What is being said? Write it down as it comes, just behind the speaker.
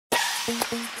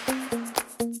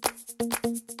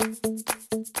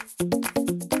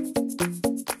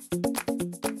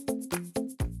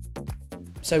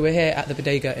So we're here at the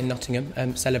Bodega in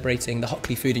Nottingham celebrating the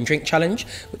Hockley Food and Drink Challenge,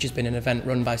 which has been an event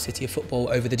run by City of Football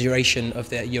over the duration of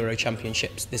the Euro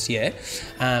Championships this year.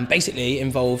 Basically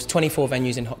involves 24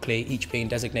 venues in Hockley, each being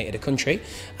designated a country,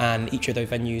 and each of those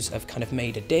venues have kind of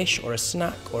made a dish or a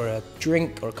snack or a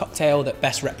drink or a cocktail that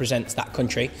best represents that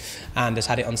country and has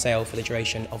had it on sale for the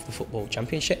duration of the football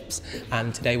championships.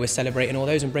 And today we're celebrating all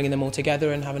those and bringing them all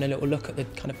together and having a little look at the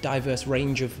kind of diverse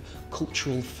range of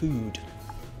cultural food.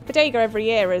 Bodega every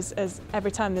year, as every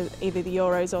time either the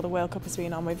Euros or the World Cup has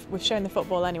been on, we've shown the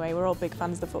football anyway. We're all big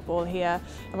fans of the football here,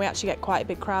 and we actually get quite a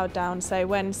big crowd down. So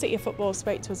when City of Football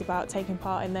spoke to us about taking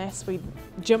part in this, we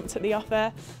jumped at the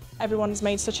offer. Everyone's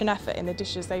made such an effort in the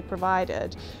dishes they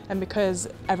provided, and because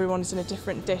everyone's in a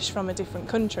different dish from a different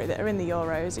country that are in the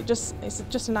Euros, it's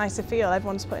just a nicer feel.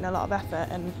 Everyone's putting a lot of effort,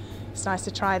 and it's nice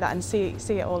to try that and see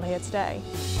it all here today.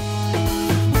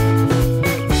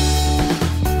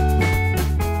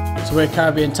 So we're a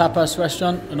Caribbean tapas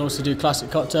restaurant and also do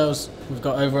classic cocktails. We've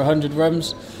got over 100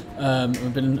 rums.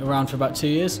 We've been around for about 2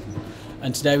 years.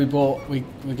 And today we're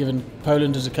given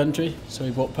Poland as a country, so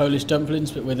we bought Polish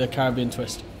dumplings but with a Caribbean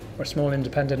twist. We're a small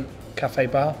independent cafe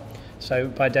bar. So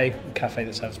by day, a cafe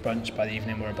that serves brunch. By the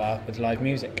evening, we're a bar with live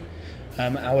music.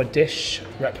 Our dish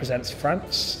represents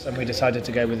France, and we decided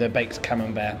to go with a baked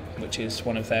camembert, which is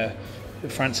one of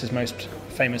France's most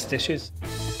famous dishes.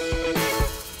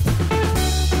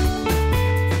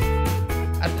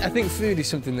 I think food is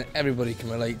something that everybody can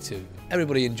relate to.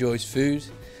 Everybody enjoys food,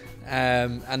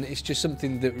 and it's just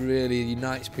something that really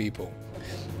unites people.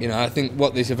 You know, I think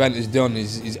what this event has done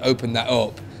is opened that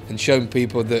up and shown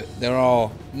people that there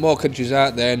are more countries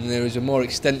out there and there is a more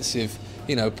extensive,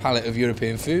 palette of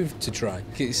European food to try.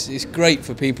 It's great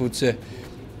for people to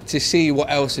see what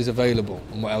else is available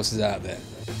and what else is out there.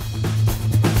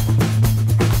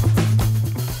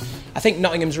 I think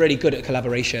Nottingham's really good at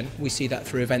collaboration. We see that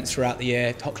through events throughout the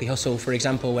year. Hockley Hustle, for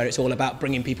example, where it's all about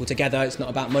bringing people together. It's not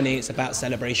about money, it's about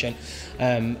celebration.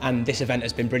 And this event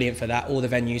has been brilliant for that. All the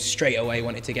venues straight away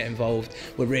wanted to get involved.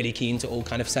 We're really keen to all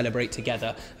kind of celebrate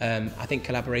together. I think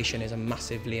collaboration is a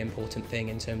massively important thing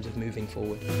in terms of moving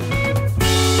forward.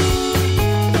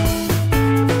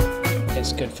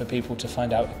 It's good for people to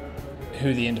find out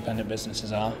who the independent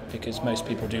businesses are, because most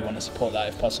people do want to support that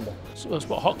if possible. So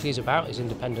what Hockley is about is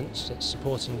independence. It's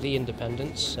supporting the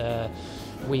independents.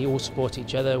 We all support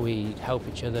each other, we help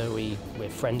each other, we're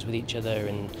friends with each other,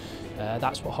 and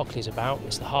that's what Hockley is about.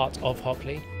 It's the heart of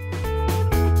Hockley.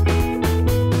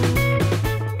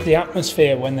 The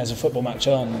atmosphere when there's a football match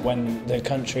on, when the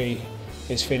country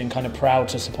is feeling kind of proud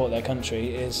to support their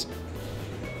country, is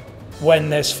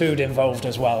when there's food involved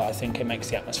as well. I think it makes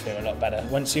the atmosphere a lot better.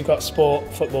 Once you've got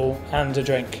sport, football and a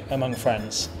drink among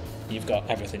friends, you've got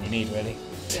everything you need, really.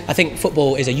 I think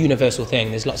football is a universal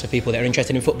thing. There's lots of people that are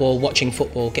interested in football, watching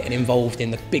football, getting involved in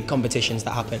the big competitions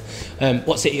that happen.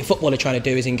 What City of Football are trying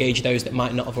to do is engage those that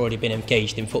might not have already been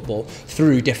engaged in football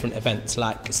through different events,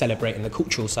 like celebrating the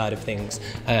cultural side of things,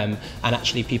 and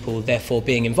actually people therefore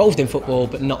being involved in football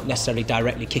but not necessarily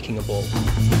directly kicking a ball.